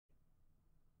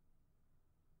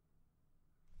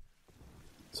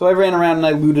So I ran around and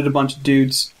I looted a bunch of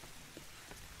dudes.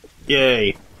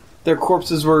 Yay. Their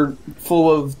corpses were full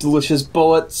of delicious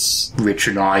bullets. Rich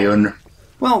in iron.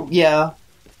 Well, yeah.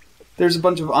 There's a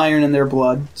bunch of iron in their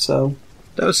blood, so...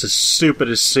 That was the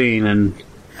stupidest scene in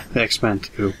X-Men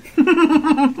 2.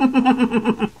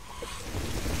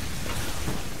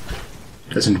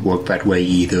 Doesn't work that way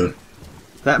either.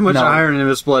 That much iron in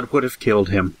his blood would have killed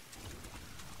him.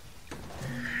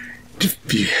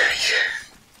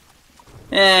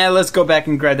 Let's go back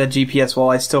and grab that GPS while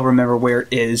I still remember where it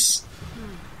is.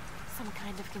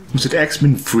 Was it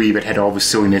X-Men 3 that had all the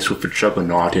silliness with the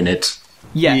Juggernaut in it?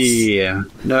 Yes. Yeah.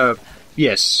 No.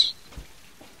 Yes.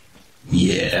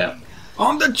 Yeah.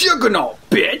 I'm the Juggernaut,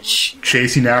 bitch!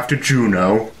 Chasing after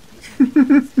Juno.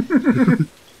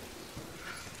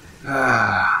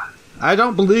 I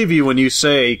don't believe you when you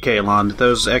say, Kalon, that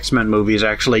those X-Men movies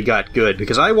actually got good,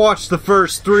 because I watched the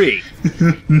first 3,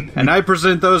 and I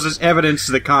present those as evidence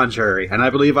to the contrary, and I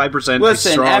believe I present a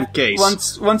strong case.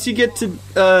 Once you get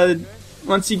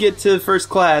to first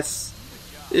class,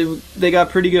 they got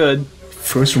pretty good.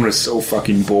 First one was so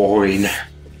fucking boring.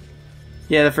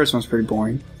 Yeah, the first one's pretty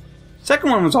boring.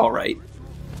 Second one was alright.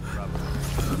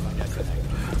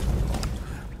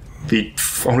 The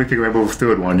only thing I remember with the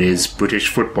third one is British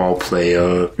football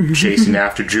player chasing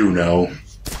after Juno.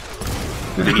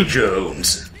 Vinnie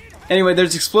Jones. Anyway,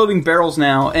 there's exploding barrels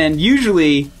now, and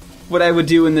usually what I would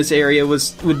do in this area would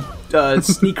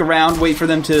sneak around, wait for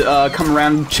them to come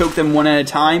around and choke them one at a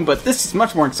time, but this is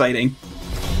much more exciting.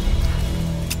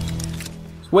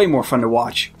 It's way more fun to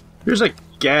watch. There's a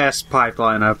gas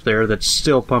pipeline up there that's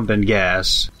still pumping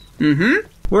gas. Mm-hmm.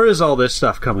 Where is all this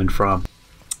stuff coming from?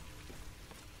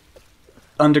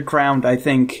 Underground, I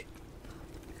think.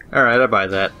 Alright, I buy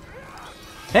that.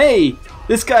 Hey!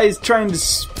 This guy's trying to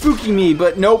spooky me,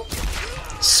 but nope.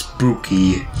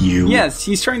 Spooky you? Yes,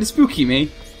 he's trying to spooky me.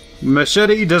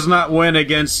 Machete does not win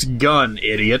against gun,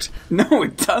 idiot. No,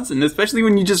 it doesn't, especially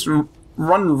when you just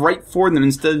run right for them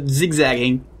instead of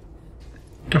zigzagging.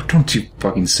 Don't you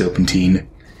fucking serpentine.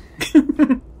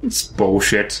 It's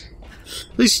bullshit.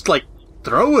 At least,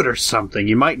 throw it or something.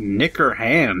 You might nick her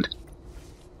hand.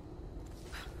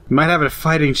 You might have a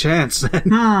fighting chance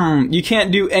then. You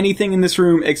can't do anything in this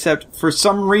room except, for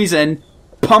some reason,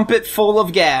 pump it full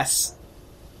of gas.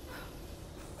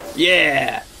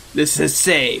 Yeah, this is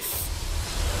safe.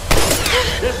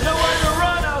 There's nowhere to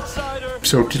run, outsider!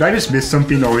 So, did I just miss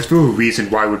something, or is there a reason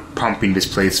why we're pumping this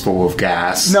place full of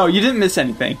gas? No, you didn't miss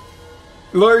anything.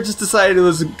 Laura just decided it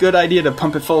was a good idea to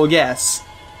pump it full of gas.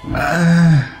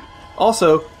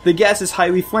 Also, the gas is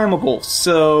highly flammable,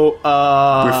 so, With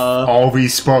all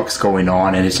these sparks going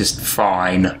on, and it's just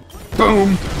fine.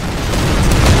 Boom!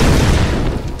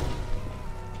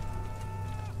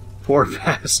 Poor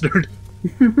bastard.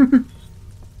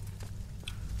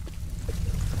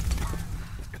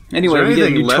 Anyway, we get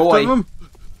a new left toy. of him?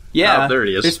 Yeah, Oh, there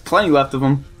he is. There's plenty left of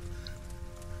them.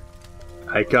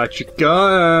 I got your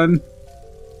gun.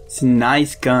 It's a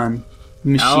nice gun.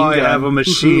 Machine I gun. have a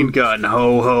machine gun.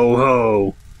 Ho, ho,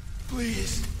 ho.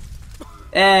 Please.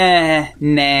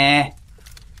 Nah.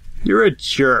 You're a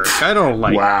jerk. I don't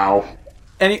like Wow.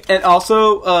 And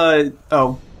also,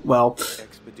 oh, well,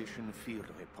 Expedition field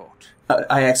report.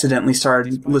 I accidentally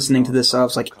started listening to this, so I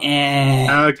was like,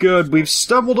 good. We've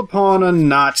stumbled upon a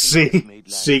Nazi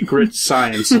secret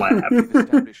science lab.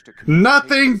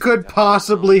 Nothing could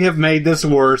possibly have made this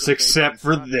worse except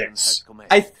for this.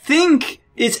 I think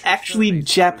it's actually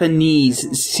Japanese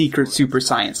secret super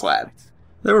science lab.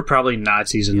 There were probably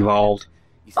Nazis involved.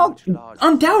 Oh,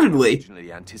 undoubtedly.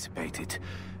 Originally anticipated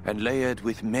and layered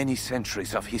with many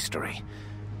centuries of history.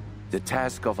 The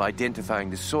task of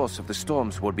identifying the source of the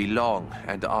storms will be long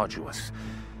and arduous.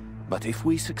 But if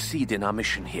we succeed in our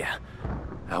mission here,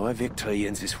 our victory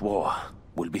in this war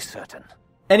will be certain.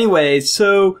 Anyway,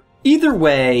 so either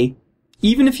way,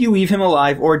 even if you leave him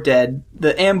alive or dead,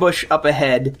 the ambush up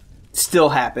ahead still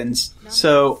happens.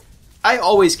 So I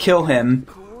always kill him,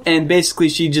 and basically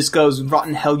she just goes,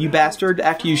 "Rotten hell, you bastard,"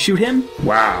 after you shoot him.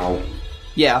 Wow.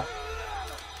 Yeah.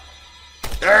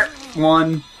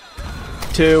 1,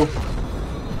 2.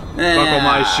 Buckle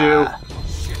my shoe.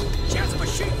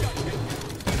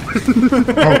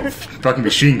 Oh, fucking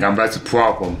machine gun, that's a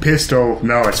problem. Pistol,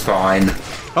 no, it's fine.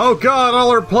 Oh god,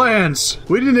 all her plans!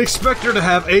 We didn't expect her to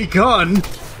have a gun!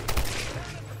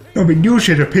 No, but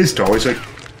usually a pistol, it's like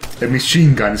a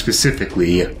machine gun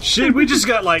specifically. Shit, we just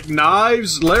got,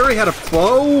 knives. Larry had a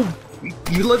bow.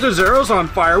 You lit his arrows on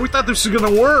fire. We thought this was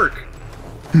gonna work.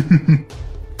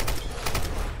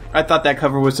 I thought that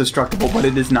cover was destructible, but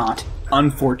it is not.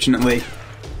 Unfortunately.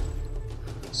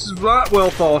 This is not well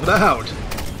thought out.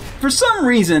 For some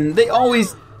reason, they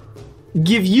always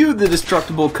give you the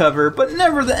destructible cover, but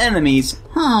never the enemies.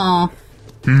 You're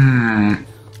a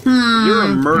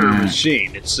murder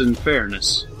machine. It's in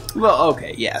fairness. Well,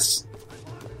 okay, yes.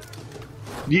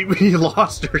 You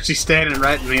lost her. She's standing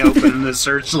right in the open in the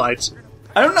searchlights.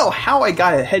 I don't know how I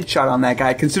got a headshot on that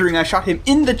guy, considering I shot him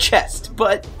in the chest,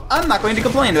 but I'm not going to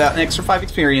complain about an extra 5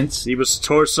 experience. He was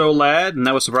Torso Lad, and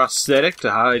that was a prosthetic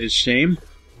to hide his shame.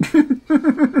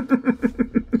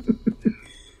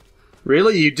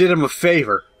 Really? You did him a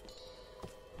favor.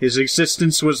 His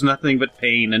existence was nothing but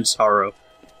pain and sorrow.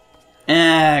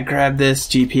 Grab this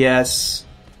GPS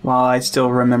while I still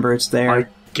remember it's there. I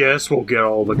guess we'll get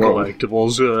all the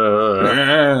collectibles.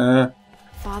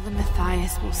 Father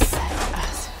Matthias will set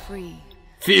us free.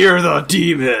 Fear the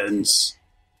demons!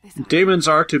 Demons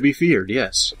are to be feared,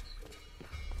 yes.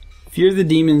 Fear the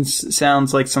Demons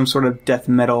sounds like some sort of death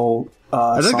metal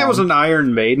I think song. that was an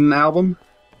Iron Maiden album.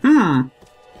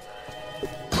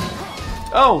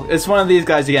 Oh, it's one of these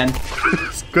guys again.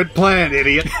 Good plan,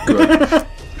 idiot.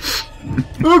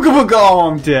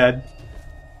 I'm dead.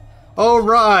 Oh,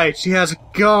 right, she has a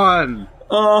gun.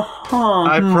 Uh-huh.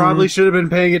 I probably should have been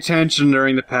paying attention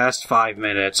during the past 5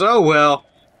 minutes. Oh, well.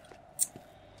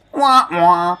 Wah,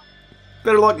 wah.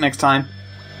 Better luck next time.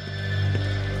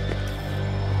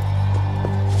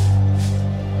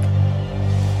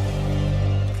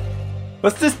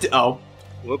 What's this oh.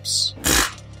 Whoops.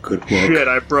 Good work. Shit,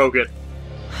 I broke it.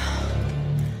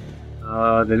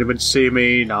 Did anyone see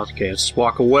me? No, okay, let's just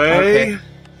walk away. Okay.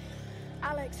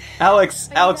 Alex,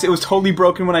 it was totally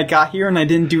broken when I got here and I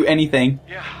didn't do anything.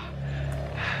 Yeah.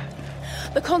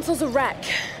 The console's a wreck.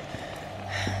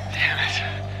 Damn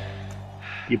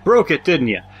it. You broke it, didn't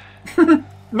you?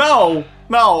 No,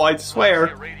 I swear.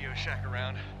 A Radio Shack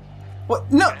around.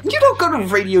 What? No, you don't go to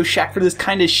Radio Shack for this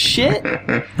kind of shit.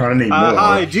 Not anymore.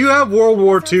 Hi, do you have World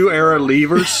War II era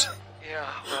levers? Yeah,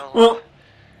 Well,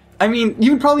 I mean,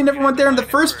 you probably never went there in the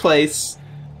first place.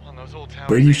 on those old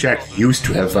towers. Radio Shack used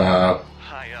to have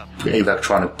High up.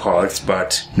 electronic parts,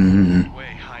 but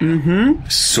Way high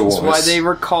up. source. That's why they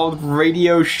were called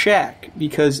Radio Shack,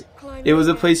 because it was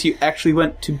a place you actually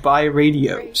went to buy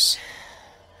radios.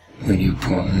 Radio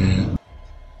part.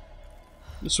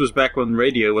 This was back when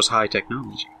radio was high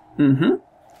technology.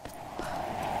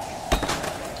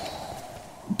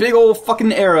 Big old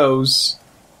fucking arrows.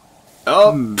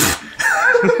 Oh,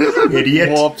 Idiot.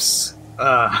 whoops.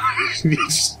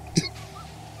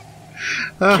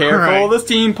 Careful Alright. the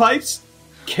steam pipes.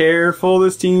 Careful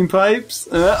the steam pipes.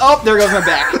 Oh, there goes my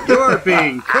back. You're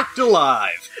being cooked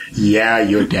alive. Yeah,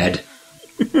 you're dead.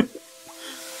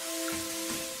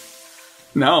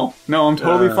 No, I'm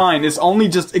totally fine. It's only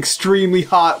just extremely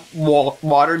hot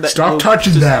water that Stop will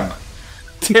touching just them.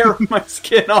 tear my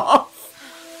skin off.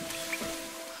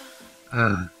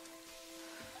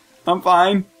 I'm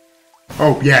fine.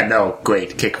 Oh, yeah, no.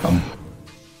 Great. Kick them.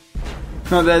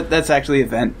 No, that's actually a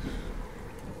vent.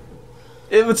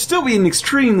 It would still be an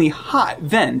extremely hot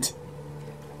vent.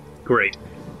 Great.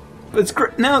 But it's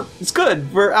now it's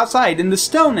good. We're outside in the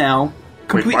snow now,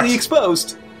 completely what?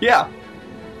 exposed. Yeah.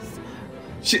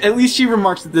 At least she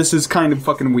remarks that this is kind of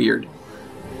fucking weird.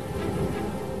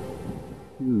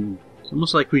 It's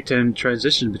almost like we can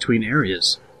transition between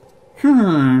areas.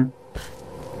 Oh,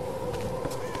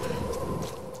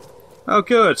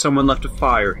 good. Someone left a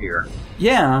fire here.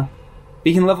 Yeah.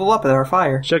 We can level up at our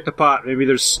fire. Check the pot. Maybe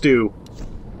there's stew.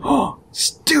 Oh,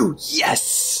 stew!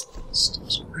 Yes!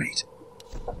 Stew's great.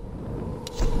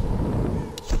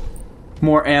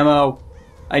 More ammo.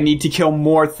 I need to kill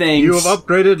more things. You have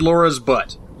upgraded Laura's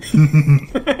butt.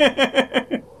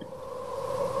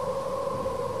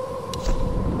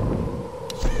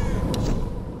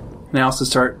 And I also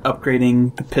start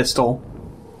upgrading the pistol.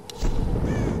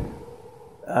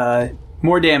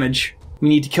 More damage. We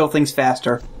need to kill things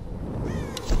faster.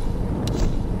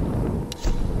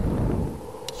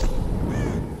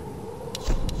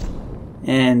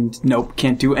 And nope,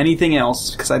 can't do anything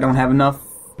else because I don't have enough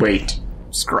Wait.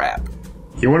 scrap.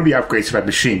 You want to be upgrades for that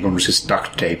machine gun, which is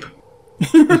duct tape.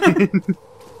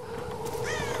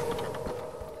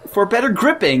 For better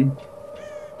gripping.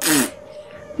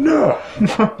 No.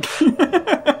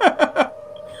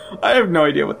 I have no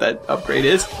idea what that upgrade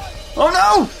is. Oh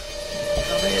no!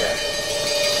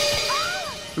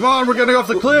 Come on, we're getting off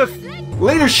the cliff.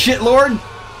 Later, shitlord!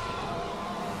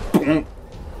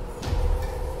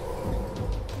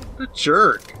 A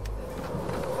jerk.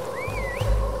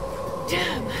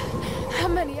 Damn! How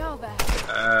many are there?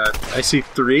 I see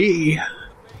 3.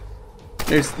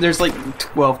 There's like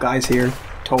 12 guys here,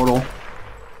 total.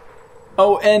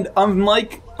 Oh, and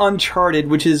unlike Uncharted,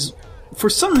 which is, for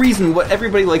some reason, what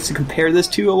everybody likes to compare this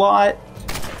to a lot,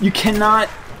 you cannot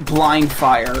blind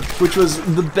fire, which was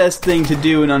the best thing to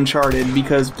do in Uncharted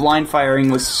because blind firing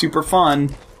was super fun.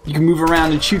 You can move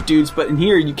around and shoot dudes, but in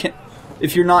here you can't.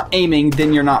 If you're not aiming,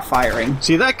 then you're not firing.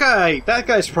 See, that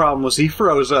guy's problem was he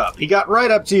froze up. He got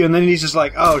right up to you, and then he's just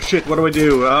like, "Oh shit, what do I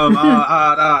do?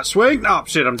 Swing? Oh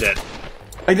shit, I'm dead."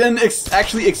 I didn't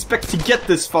actually expect to get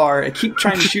this far. I keep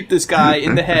trying to shoot this guy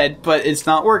in the head, but it's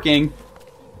not working.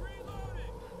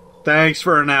 Thanks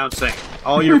for announcing.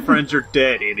 All your friends are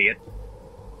dead, idiot.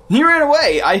 He ran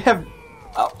away. I have.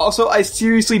 Also, I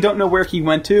seriously don't know where he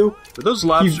went to. Are those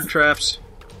lobster traps?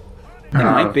 It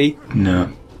might be.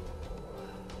 No.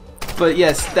 But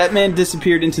yes, that man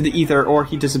disappeared into the ether, or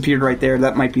he disappeared right there.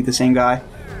 That might be the same guy.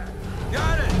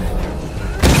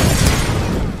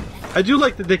 I do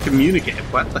like that they communicate.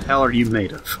 What the hell are you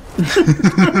made of?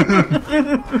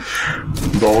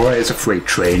 Lara is a freight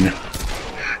train.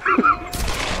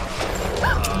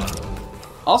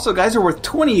 Also, guys are worth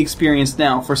 20 experience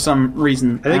now for some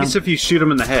reason. I think it's if you shoot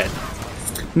them in the head.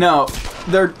 No,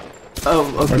 they're...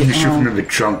 Oh, okay. Or you shoot them in the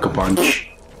trunk a bunch.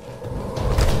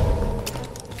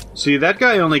 See, that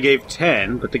guy only gave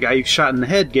 10, but the guy you shot in the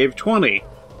head gave 20.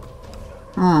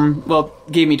 Well,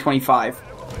 gave me 25.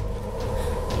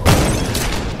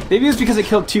 Maybe it was because I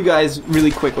killed two guys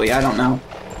really quickly. I don't know.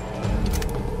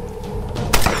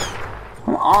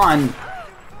 Come on.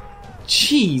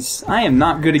 Jeez, I am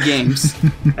not good at games.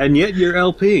 And yet you're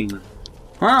LPing.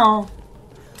 Well,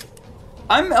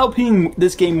 I'm LPing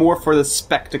this game more for the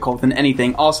spectacle than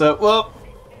anything. Also, well,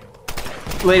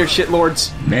 later,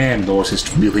 shitlords. Man, Lois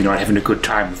is really not having a good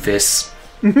time with this.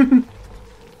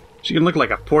 She can look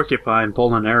like a porcupine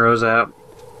pulling arrows out.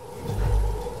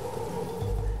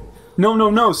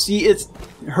 No. See, it's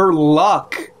her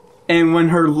luck. And when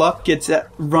her luck gets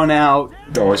run out...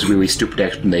 That was a really stupid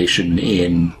explanation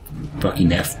in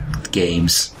fucking F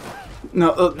games.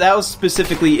 No, that was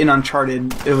specifically in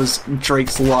Uncharted. It was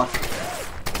Drake's luck.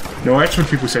 No, that's what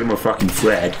people said about fucking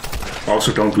Fred.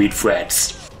 Also, don't read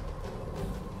threats.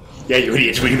 Yeah, you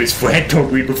idiots, read his Fred,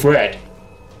 don't read the Fred.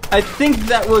 I think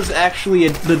that was actually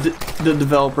the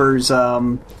developer's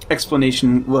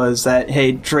explanation was that,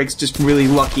 hey, Drake's just really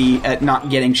lucky at not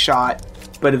getting shot,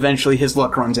 but eventually his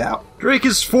luck runs out. Drake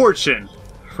is Fortune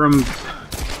from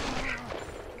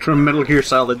Metal Gear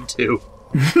Solid 2.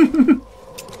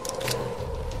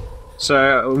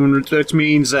 So, which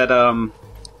means that,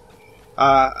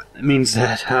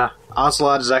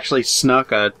 Ocelot has actually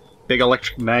snuck a big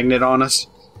electric magnet on us.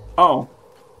 Oh.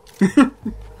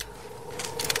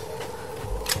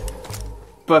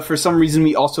 But for some reason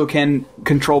we also can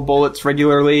control bullets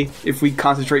regularly if we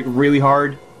concentrate really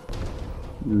hard.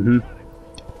 Mm-hmm.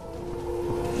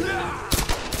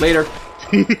 Later.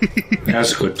 That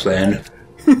was a good plan.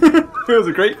 It was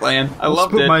a great plan. I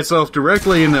loved put it. myself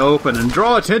directly in the open and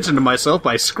draw attention to myself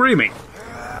by screaming.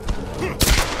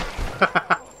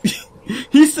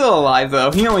 He's still alive,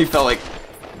 though. He only fell like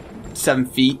 7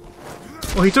 feet.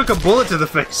 Well, he took a bullet to the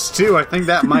face, too. I think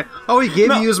that might... Oh, he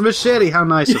gave you his machete. How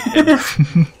nice of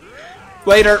him.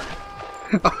 Later.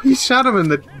 Oh, he shot him in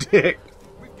the dick.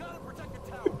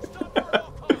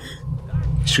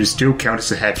 Should still count as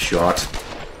a headshot.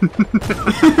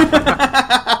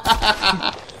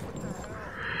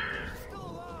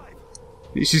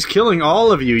 She's killing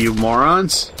all of you, you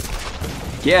morons.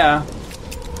 Yeah.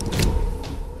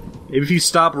 Maybe if you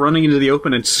stop running into the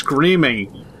open and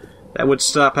screaming, that would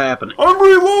stop happening. I'm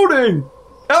reloading!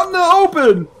 Out in the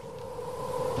open!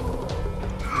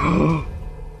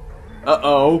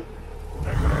 Uh-oh.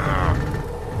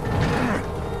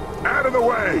 Out of the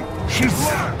way! She's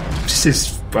locked! This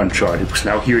is Uncharted, because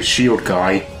now here's Shield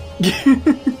Guy.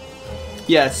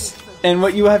 Yes. And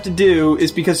what you have to do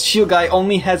is, because Shield Guy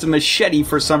only has a machete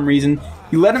for some reason,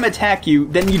 you let him attack you,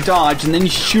 then you dodge, and then you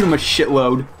shoot him a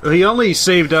shitload. He only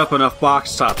saved up enough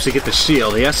box tops to get the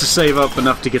shield. He has to save up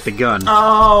enough to get the gun.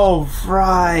 Oh,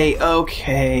 right.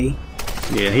 Okay.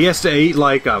 Yeah, he has to eat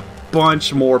like a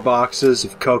bunch more boxes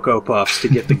of Cocoa Puffs to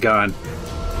get the gun.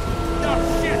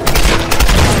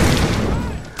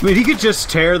 I mean, he could just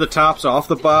tear the tops off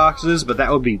the boxes, but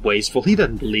that would be wasteful. He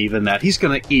doesn't believe in that. He's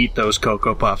gonna eat those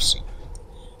Cocoa Puffs.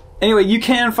 Anyway, you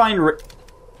can find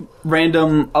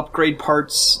random upgrade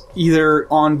parts either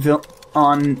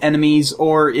on enemies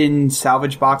or in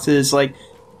salvage boxes. Like,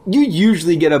 you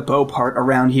usually get a bow part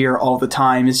around here all the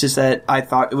time. It's just that I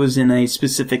thought it was in a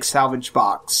specific salvage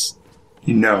box.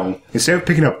 No. Instead of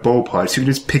picking up bow parts, you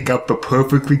can just pick up the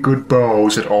perfectly good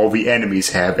bows that all the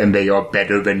enemies have, and they are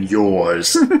better than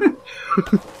yours.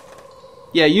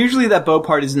 Yeah, usually that bow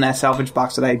part is in that salvage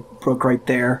box that I broke right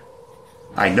there.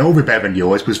 I know they're better than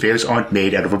yours, because theirs aren't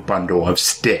made out of a bundle of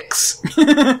sticks.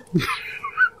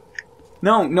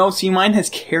 No, see, mine has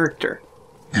character.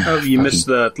 Oh, you missed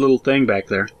the little thing back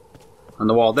there. On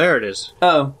the wall. There it is.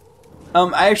 Oh.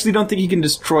 I actually don't think you can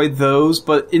destroy those,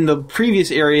 but in the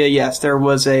previous area, yes, there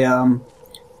was a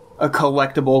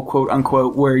collectible,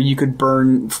 quote-unquote, where you could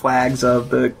burn flags of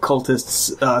the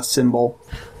cultist's symbol.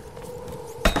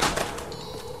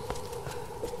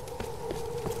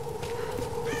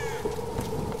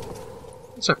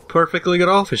 It's a perfectly good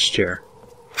office chair.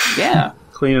 Yeah.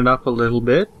 Clean it up a little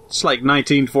bit. It's like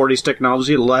 1940s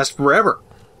technology. It'll last forever.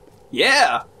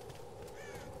 Yeah.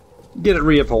 Get it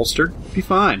reupholstered. Be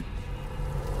fine.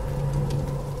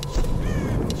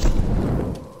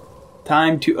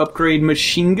 Time to upgrade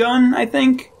machine gun, I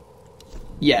think?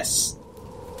 Yes.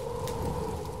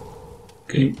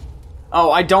 Okay.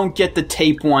 Oh, I don't get the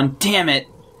tape one. Damn it.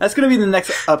 That's gonna be the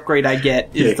next upgrade I get,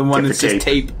 is the one that says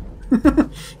tape.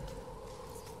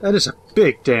 That is a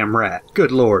big damn rat.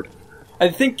 Good lord. I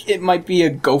think it might be a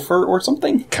gopher or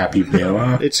something.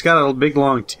 Capybara. It's got a big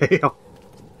long tail.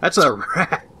 That's a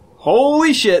rat.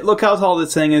 Holy shit, look how tall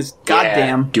this thing is.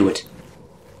 Goddamn. Yeah, do it.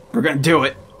 We're gonna do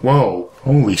it. Whoa.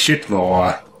 Holy shit,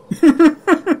 Lara.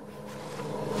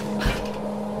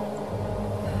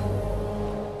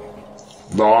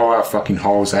 Lara fucking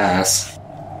hauls ass.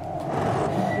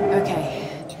 Okay.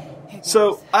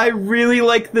 So, I really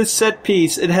like this set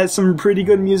piece. It has some pretty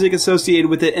good music associated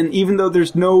with it, and even though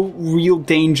there's no real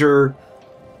danger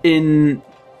in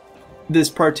this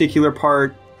particular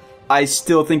part, I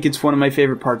still think it's one of my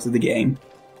favorite parts of the game.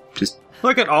 Just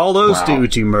Look at all those Wow.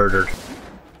 dudes you murdered.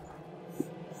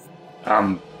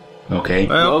 okay.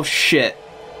 Well, Oh shit.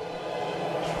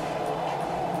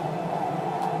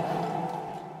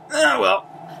 Ah, well.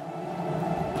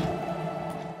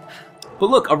 But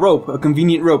look, a rope, a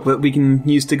convenient rope that we can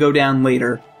use to go down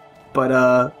later.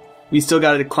 But, we still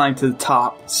gotta climb to the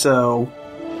top, so...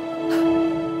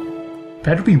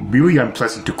 That'd be really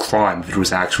unpleasant to climb if it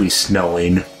was actually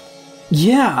snowing.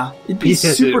 Yeah, it'd be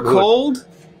Yes, super it would. cold.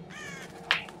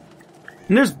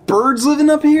 And there's birds living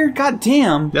up here? God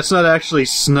damn. that's not actually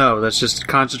snow. That's just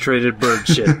concentrated bird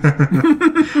shit.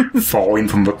 Falling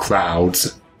from the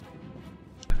clouds.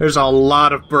 There's a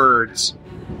lot of birds.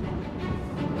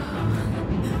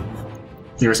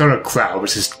 It's not a cloud,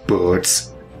 it's just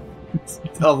birds.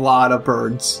 A lot of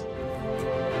birds.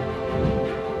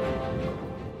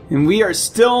 And we are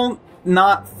still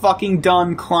not fucking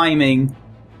done climbing.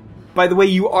 By the way,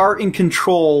 you are in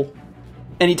control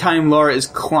anytime Lara is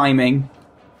climbing.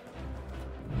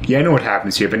 Yeah, I know what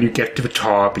happens here. Then you get to the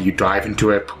top and you dive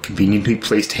into a conveniently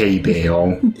placed hay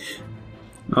bale.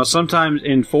 Well, sometimes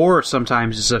in 4,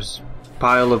 sometimes it's a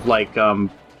pile of, like,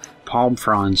 palm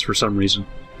fronds for some reason.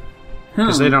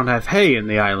 Because they don't have hay in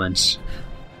the islands.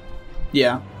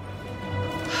 Yeah.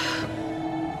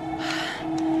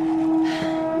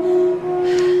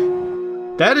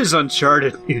 That is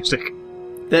Uncharted music.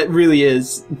 That really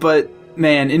is. But,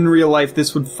 man, in real life,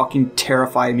 this would fucking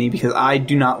terrify me because I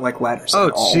do not like ladders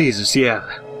at all. Oh, Jesus, yeah.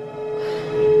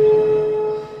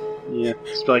 Yeah,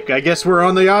 it's like, I guess we're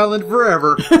on the island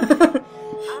forever.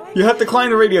 You have to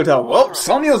climb the radio tower. Well,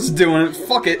 somebody else is doing it.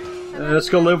 Fuck it. Let's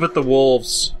go live with the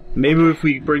wolves. Maybe if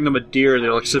we bring them a deer,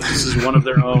 they'll accept this is one of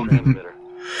their own.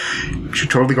 You should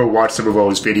totally go watch some of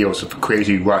those videos of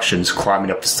crazy Russians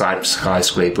climbing up the side of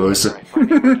skyscrapers.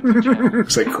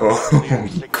 It's like, oh,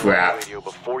 crap.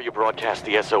 Before you broadcast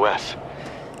the SOS.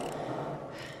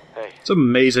 Hey, It's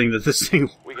amazing that this thing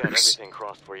we got works. everything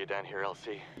crossed for you down here,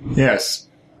 LC. Yes.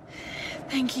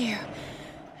 Thank you.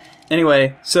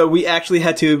 Anyway, so we actually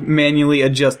had to manually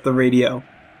adjust the radio.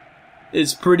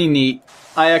 It's pretty neat.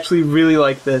 I actually really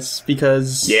like this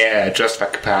because... Yeah, just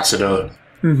that capacitor.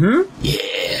 Mm-hmm.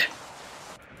 Yeah.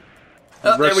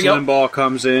 Oh, there we go. Wrestling ball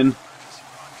comes in.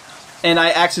 And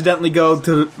I accidentally go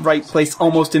to the right place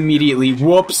almost immediately.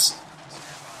 Whoops.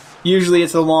 Usually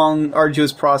it's a long,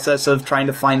 arduous process of trying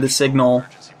to find the signal,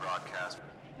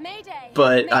 Mayday.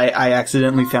 but I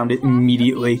accidentally found it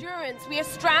immediately. We are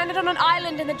stranded on an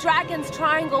island in the Dragon's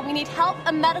Triangle. We need help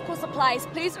and medical supplies.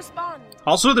 Please respond.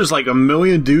 Also, there's like a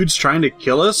million dudes trying to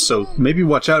kill us, so maybe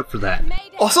watch out for that.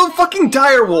 Mayday. Also, fucking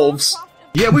dire wolves.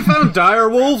 Yeah, we found dire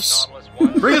wolves.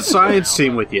 Bring a science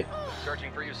team with you.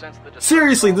 Searching for you since the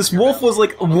Seriously, this wolf was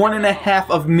like 1.5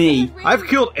 of me. I've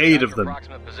killed 8 of them.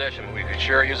 approximate position. We could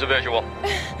sure use a visual.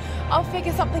 I'll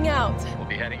figure something out. We'll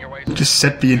be heading your way. Just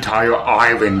set the entire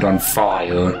island on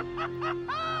fire.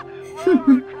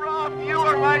 You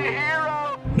are my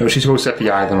hero. No, she's supposed to set the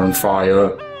island on fire.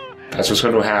 That's what's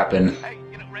going to happen. Hey,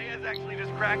 you know, Reyes actually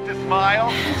just cracked a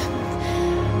smile.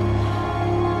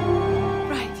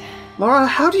 Right. Lara,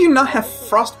 how do you not have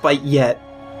frostbite yet?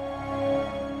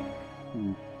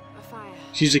 A fire.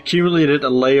 She's accumulated a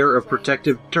layer of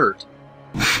protective dirt.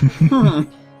 Oh,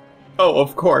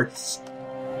 of course.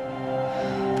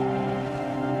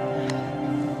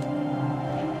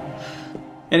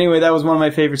 Anyway, that was one of my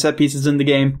favorite set pieces in the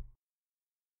game.